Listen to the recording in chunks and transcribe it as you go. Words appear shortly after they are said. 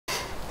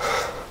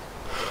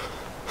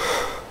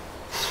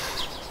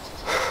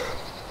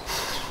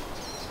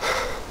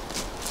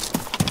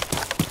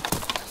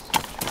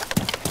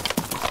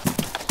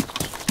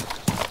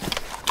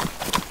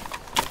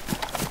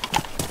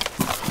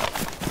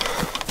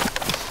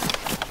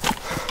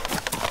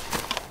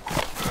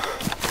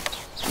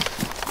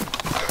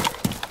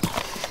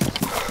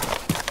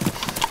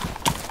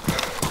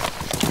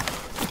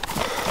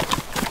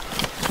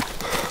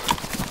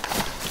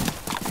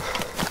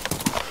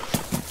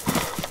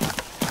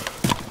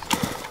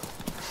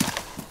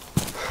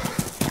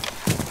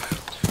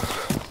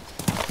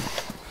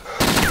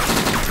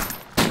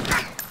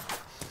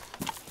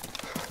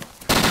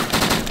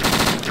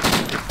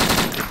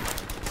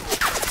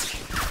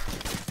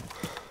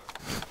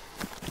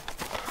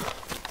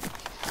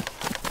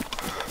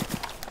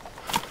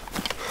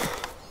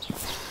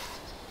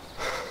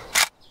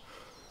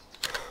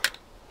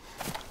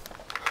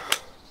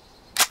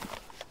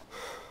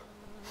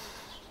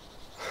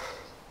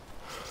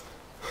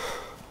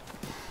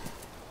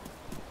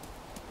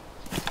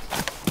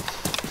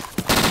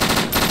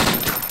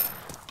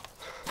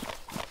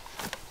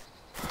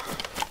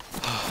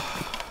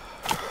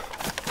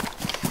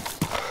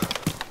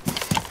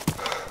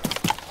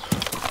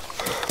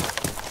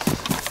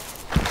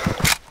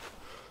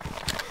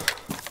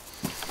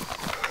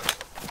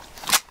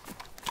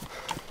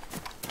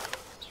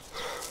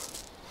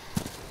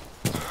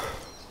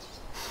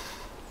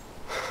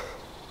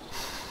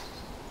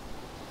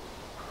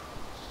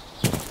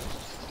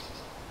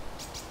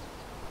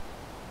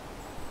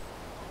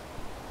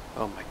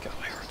Oh my god,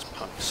 my heart's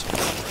pounding so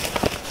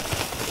hard.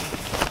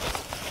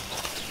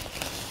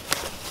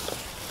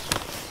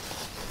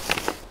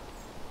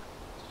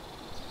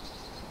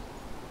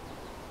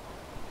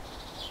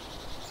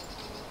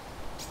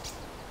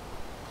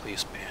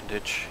 Please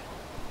bandage.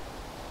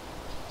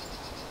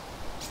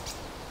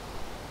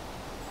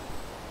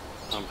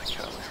 Oh my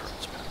god, my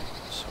heart's pounding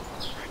so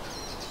hard right now.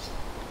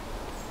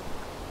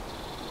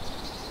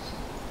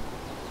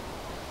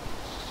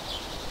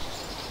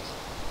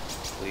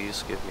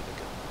 Please give me the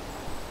gun.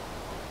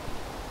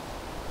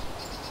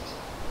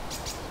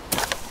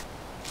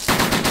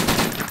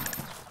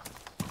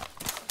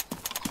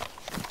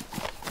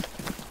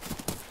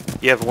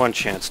 You have one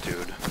chance,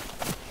 dude.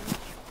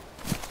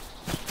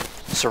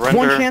 Surrender,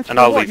 one chance and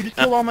I'll what? leave. You just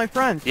killed all my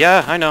friends.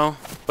 Yeah, I know,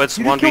 but it's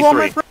You just 1v3. killed all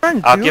my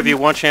friends, I'll dude. give you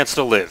one chance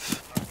to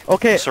live.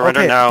 Okay, Surrender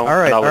okay. now, All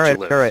right, and I'll all let right, you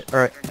live. all right, all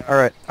right, all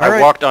right. I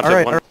walked onto all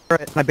right, one. all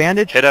right. Can I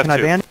bandage? Hit F2. Can I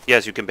bandage?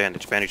 Yes, you can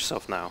bandage. Bandage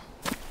yourself now.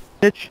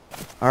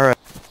 All right.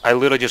 I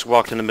literally just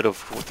walked in the middle of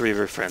 3 of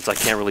your friends. I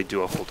can't really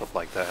do a hold up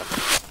like that.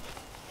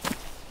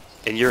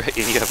 And you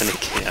have an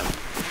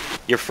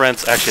AKM. Your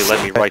friends actually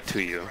led me right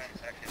to you.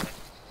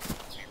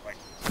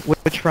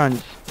 Which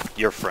friends?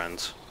 Your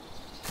friends.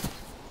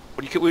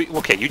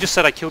 Okay, you just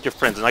said I killed your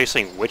friends, and now you're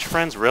saying which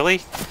friends? Really?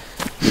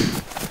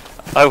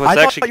 I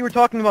thought you were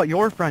talking about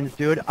your friends,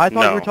 dude. I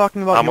thought you were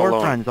talking about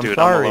your friends. I'm dude,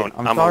 sorry.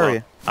 I'm sorry.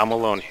 Alone. I'm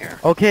alone here.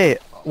 Okay,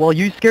 well,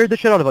 you scared the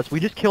shit out of us. We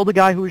just killed the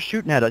guy who was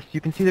shooting at us.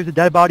 You can see there's a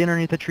dead body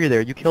underneath the tree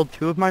there. You killed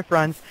 2 of my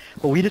friends,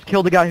 but we just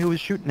killed the guy who was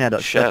shooting at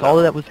us. That's all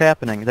that was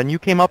happening. Then you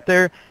came up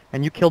there,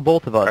 and you killed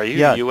both of us. Are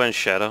you UN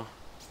Shadow?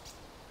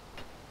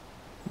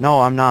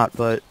 No, I'm not,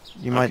 but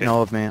you might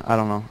know of me. I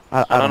don't know.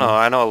 I don't know.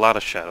 I know a lot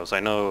of shadows. I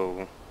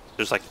know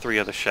there's like 3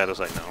 other shadows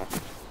I know.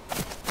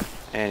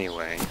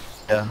 Anyway.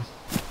 Yeah.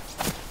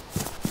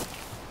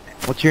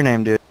 What's your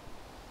name, dude?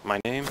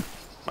 My name?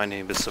 My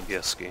name is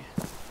Sobieski.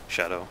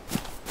 Shadow.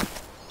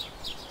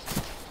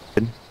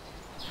 Good.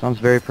 Sounds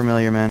very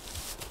familiar, man.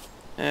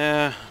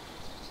 Yeah.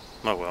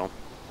 Oh well.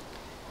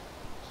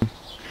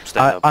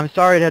 Stand up. I'm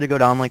sorry it had to go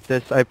down like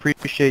this. I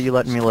appreciate you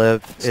letting me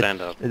live.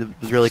 Stand up. It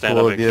was really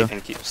cool of you.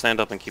 Stand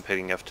up and keep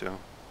hitting F2.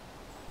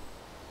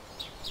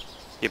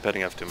 Keep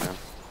hitting F2, man.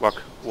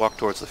 Walk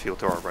towards the field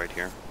to our right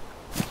here.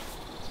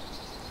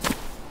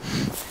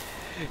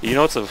 You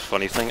know what's a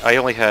funny thing? I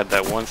only had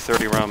that one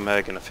 30-round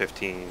mag and a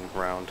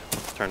 15-round.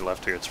 Turn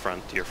left to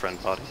your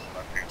friend body.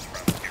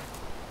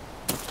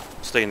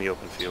 Stay in the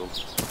open field.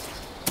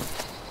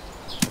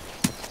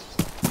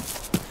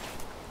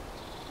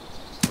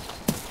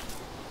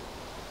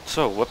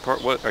 So,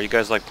 what are you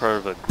guys like part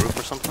of a group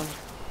or something?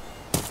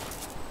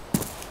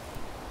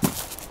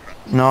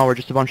 No, we're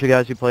just a bunch of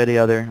guys who play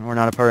together. We're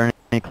not a part of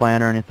any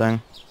clan or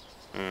anything.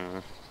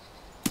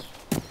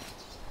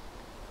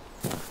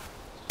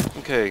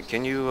 Okay,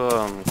 can you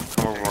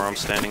come over where I'm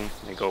standing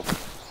and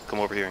come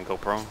over here and go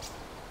prone?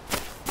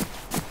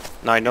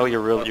 Now I know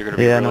you're gonna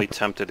be really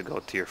tempted to go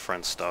to your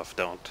friend's stuff.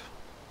 Don't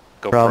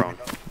go prone.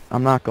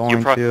 I'm not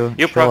going to.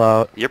 Chill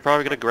out. You're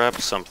probably gonna grab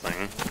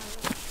something.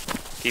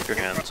 Keep your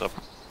hands up.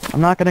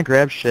 I'm not gonna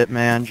grab shit,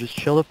 man. Just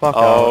chill the fuck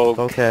out. It's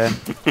okay.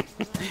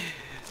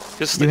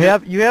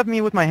 You have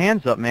me with my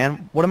hands up,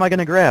 man. What am I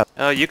gonna grab?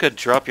 You could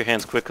drop your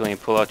hands quickly and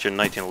pull out your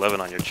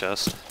 1911 on your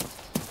chest.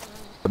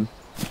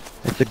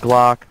 It's a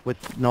Glock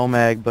with no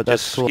mag, but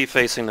that's cool. Just keep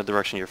facing the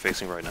direction you're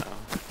facing right now.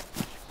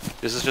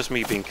 This is just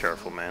me being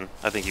careful, man.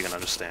 I think you can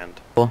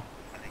understand. Well,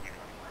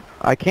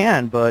 I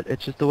can, but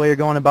it's just the way you're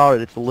going about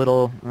it. It's a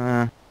little,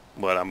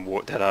 What, I'm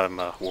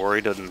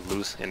worried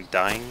and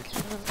dying?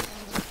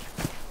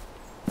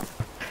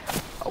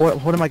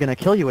 What am I gonna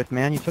kill you with,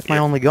 man? You took my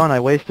only gun. I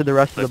wasted the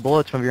rest of the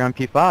bullets from your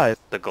MP5.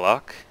 The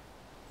Glock?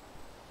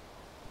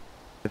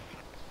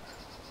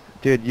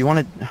 Dude, you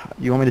want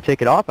me to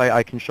take it off?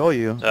 I can show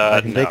you.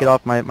 I can take it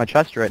off my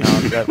chest right now.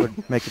 That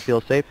would make it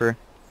feel safer.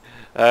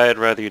 I'd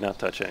rather you not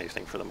touch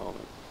anything for the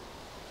moment.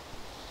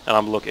 And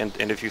I'm looking,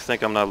 and if you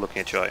think I'm not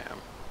looking at you, I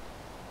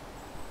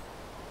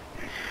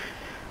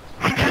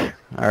am.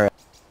 Alright.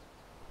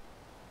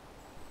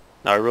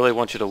 Now I really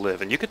want you to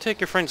live, and you could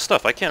take your friend's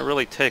stuff. I can't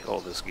really take all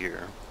this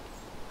gear.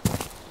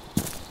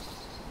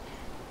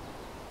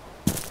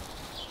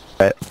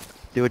 Alright.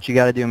 Do what you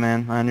gotta do,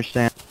 man. I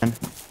understand.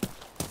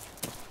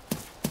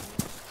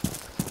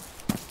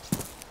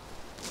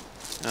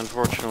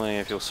 Unfortunately,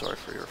 I feel sorry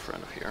for your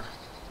friend here.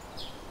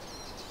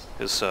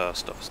 His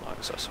stuff is not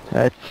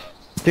accessible.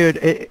 Dude,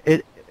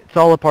 it's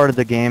all a part of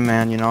the game,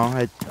 man, you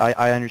know?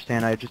 I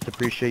understand. I just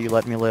appreciate you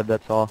letting me live,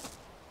 that's all.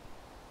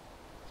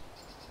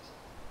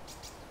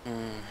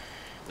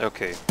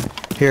 Okay.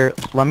 Here,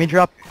 let me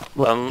drop...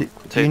 do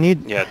you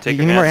need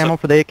more ammo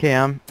for the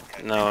AKM?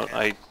 No,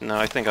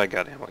 I think I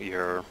got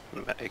your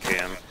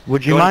AKM.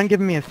 Would you mind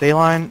giving me a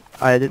saline?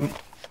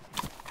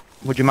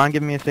 Would you mind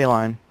giving me a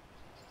saline?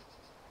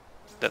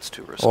 That's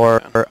too risky.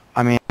 Or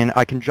I mean,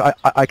 I can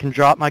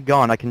drop my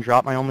gun. I can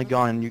drop my only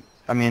gun. And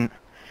I mean,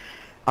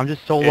 I'm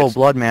just so low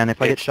blood, man.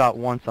 If I get shot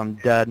once, I'm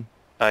dead.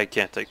 I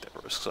can't take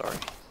that risk. Sorry.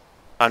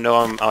 I know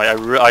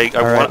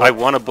I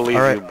want to believe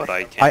you, but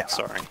I can't.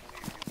 Sorry.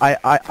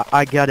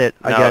 I get it.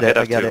 I get it.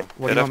 I get it.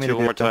 What do Hit you want me F2 to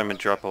one do? more time and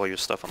drop all your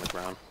stuff on the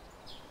ground.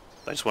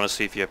 I just want to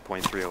see if you have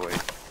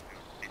 .308.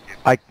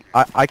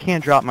 I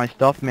can't drop my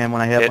stuff, man,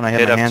 when I have my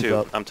hands F2.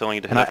 up. I'm telling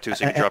you to hit F2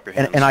 so you can drop your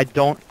hands. And I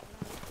don't.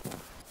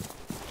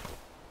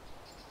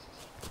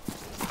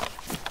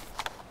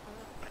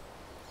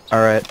 All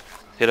right.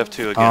 Hit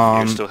F2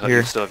 again. You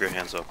Here. still have your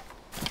hands up.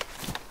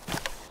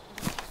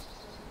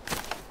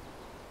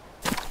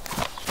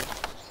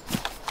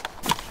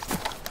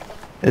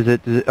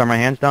 Are my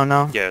hands down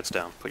now? Yeah, it's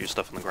down. Put your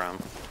stuff on the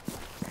ground.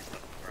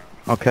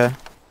 Okay.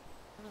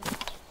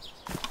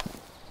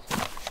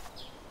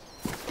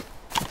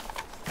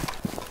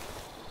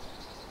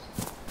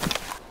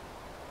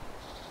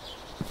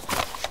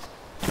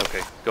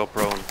 Okay, go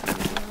prone and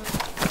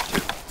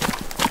F2.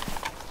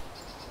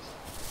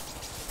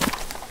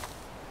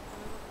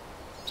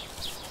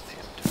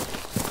 Damn.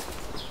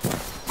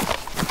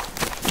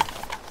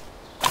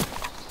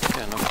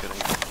 Yeah, no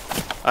kidding.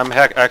 I'm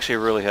actually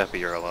really happy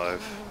you're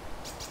alive.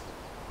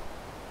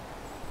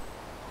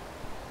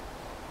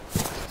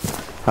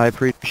 I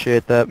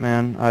appreciate that,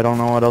 man. I don't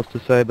know what else to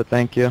say, but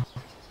thank you.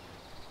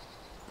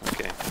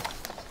 Okay.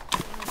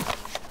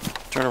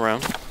 Turn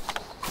around.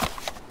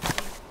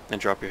 And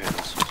drop your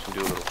hands. And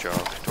do a little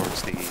jog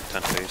towards the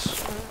tent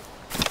face.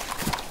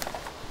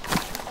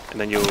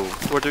 And then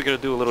we're gonna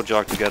do a little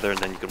jog together, and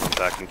then you can run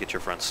back and get your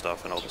friend's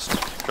stuff and all this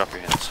stuff. Drop your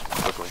hands,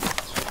 quickly.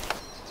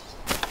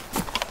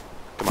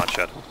 Come on,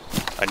 Shadow.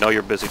 I know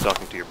you're busy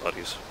talking to your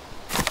buddies.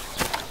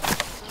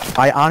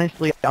 I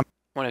honestly, I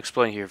want to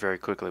explain here very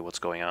quickly what's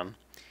going on.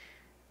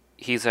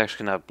 He's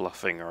actually not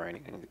bluffing or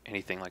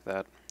anything like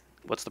that.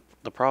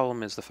 The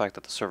problem is the fact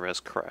that the server has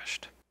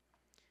crashed.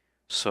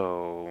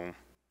 So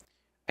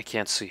I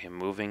can't see him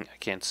moving, I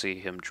can't see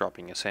him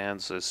dropping his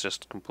hands, it's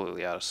just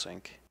completely out of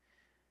sync.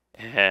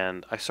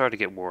 And I started to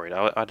get worried.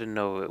 I didn't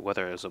know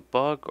whether it was a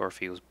bug or if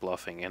he was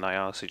bluffing, and I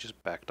honestly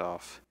just backed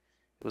off.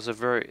 It was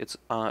it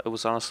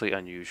was honestly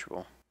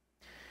unusual.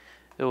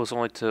 It was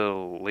only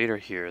till later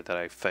here that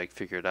I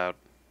figured out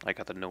I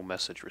got the no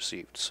message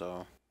received,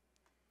 so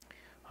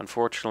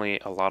unfortunately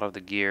a lot of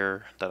the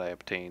gear that I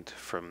obtained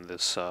from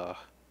this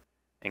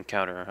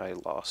encounter I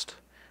lost.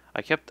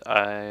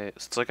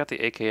 Since I got the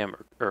AKM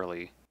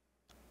early,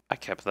 I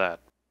kept that,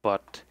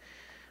 but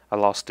I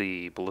lost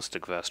the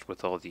ballistic vest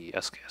with all the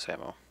SKS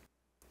ammo.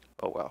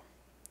 Oh well.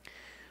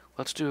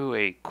 Let's do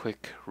a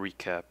quick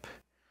recap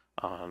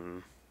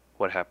on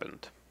what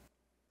happened.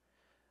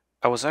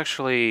 I was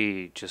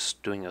actually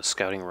just doing a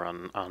scouting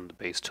run on the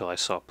base till I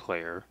saw a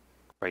player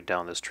right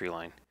down this tree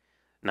line.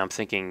 And I'm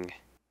thinking,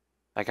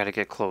 I gotta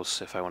get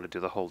close if I want to do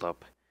the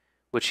hold-up.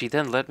 Which he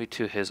then led me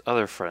to his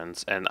other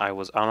friends, and I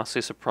was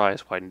honestly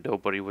surprised why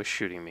nobody was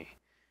shooting me.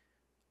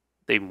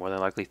 They more than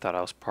likely thought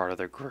I was part of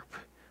their group.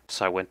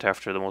 So I went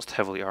after the most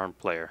heavily armed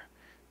player.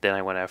 Then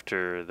I went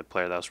after the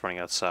player that was running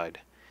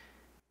outside.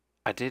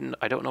 I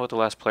don't know what the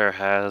last player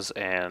has,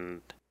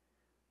 and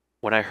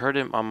when I heard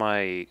him on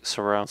my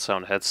surround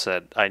sound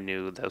headset, I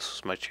knew this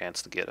was my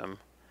chance to get him.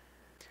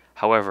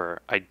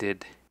 However, I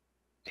did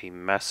a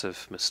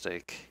massive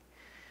mistake.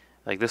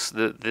 Like this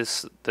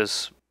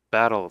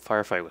battle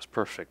firefight was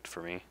perfect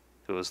for me.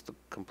 It was the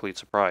complete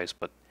surprise,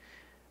 but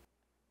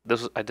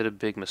I did a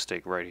big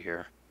mistake right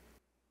here.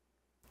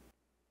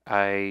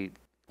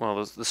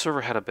 Well, the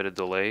server had a bit of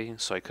delay,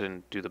 so I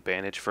couldn't do the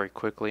bandage very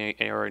quickly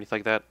or anything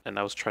like that, and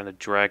I was trying to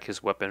drag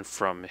his weapon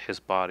from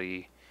his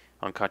body,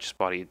 unconscious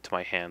body, to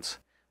my hands.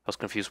 I was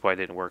confused why it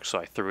didn't work, so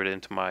I threw it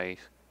into my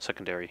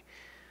secondary.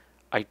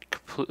 I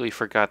completely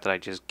forgot that I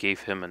just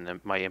gave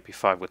him my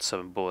MP5 with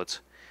 7 bullets,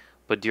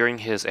 but during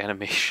his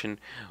animation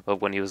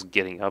of when he was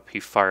getting up, he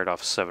fired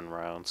off 7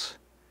 rounds.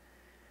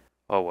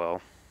 Oh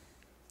well.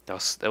 That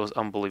was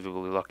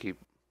unbelievably lucky,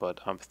 but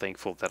I'm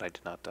thankful that I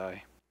did not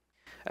die.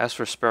 As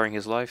for sparing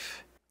his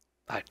life,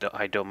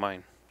 I don't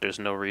mind. There's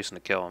no reason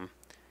to kill him.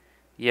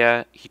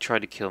 Yeah, he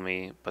tried to kill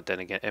me, but then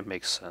again, it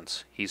makes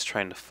sense. He's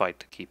trying to fight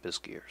to keep his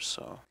gear,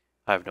 so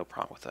I have no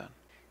problem with that.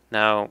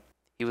 Now,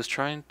 he was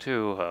trying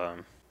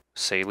to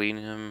saline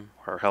him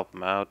or help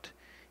him out.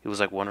 He was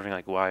like wondering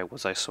like why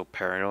was I so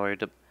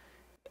paranoid.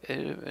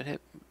 The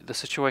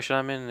situation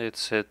I'm in,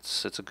 it's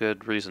a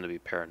good reason to be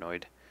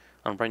paranoid.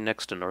 I'm right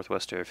next to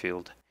Northwest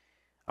Airfield.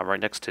 I'm right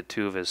next to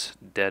two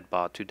dead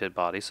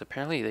bodies.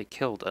 Apparently they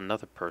killed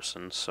another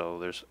person, so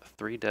there's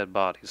 3 dead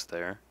bodies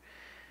there,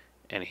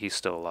 and he's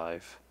still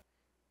alive.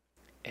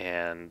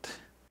 And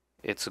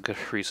it's a good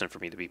reason for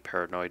me to be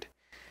paranoid.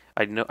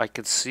 I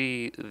could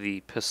see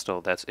the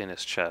pistol that's in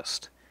his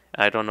chest.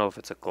 I don't know if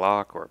it's a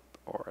Glock or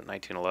a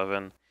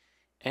 1911.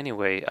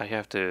 Anyway, I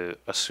have to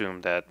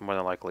assume that more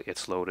than likely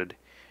it's loaded,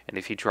 and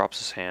if he drops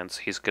his hands,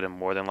 he's gonna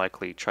more than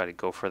likely try to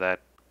go for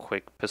that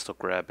quick pistol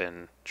grab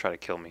and try to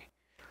kill me.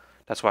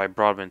 That's why I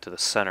brought him into the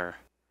center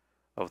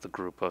of the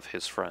group of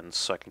his friends,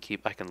 so I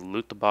can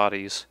loot the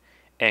bodies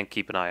and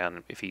keep an eye on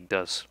him if he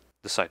does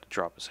decide to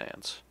drop his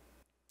hands.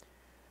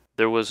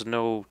 There was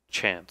no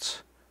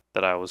chance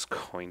that I was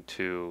going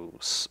to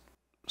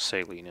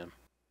saline him.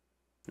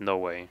 No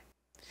way.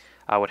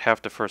 I would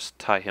have to first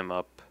tie him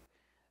up,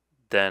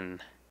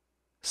 then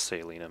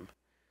assailing him.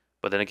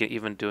 But then again,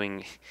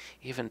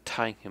 even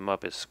tying him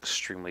up is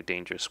extremely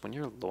dangerous. When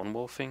you're lone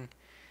wolfing,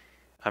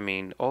 I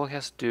mean, all he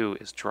has to do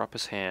is drop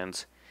his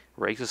hands,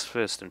 raise his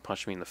fist, and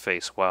punch me in the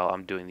face while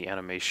I'm doing the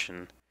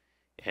animation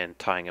and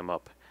tying him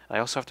up. I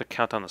also have to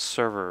count on the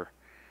server,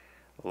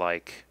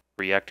 like,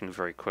 reacting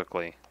very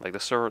quickly. Like,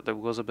 there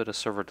was a bit of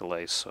server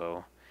delay,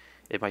 so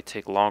it might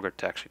take longer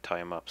to actually tie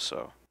him up,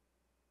 so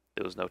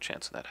there was no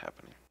chance of that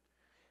happening.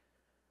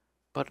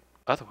 But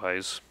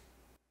otherwise,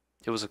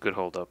 it was a good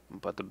hold-up,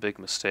 but the big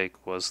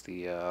mistake was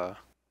the,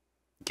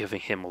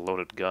 giving him a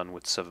loaded gun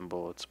with 7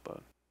 bullets,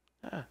 but,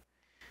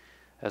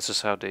 that's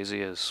just how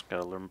DayZ is.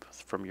 Gotta learn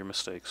from your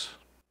mistakes.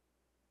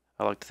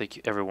 I'd like to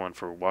thank everyone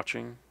for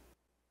watching,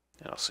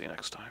 and I'll see you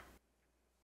next time.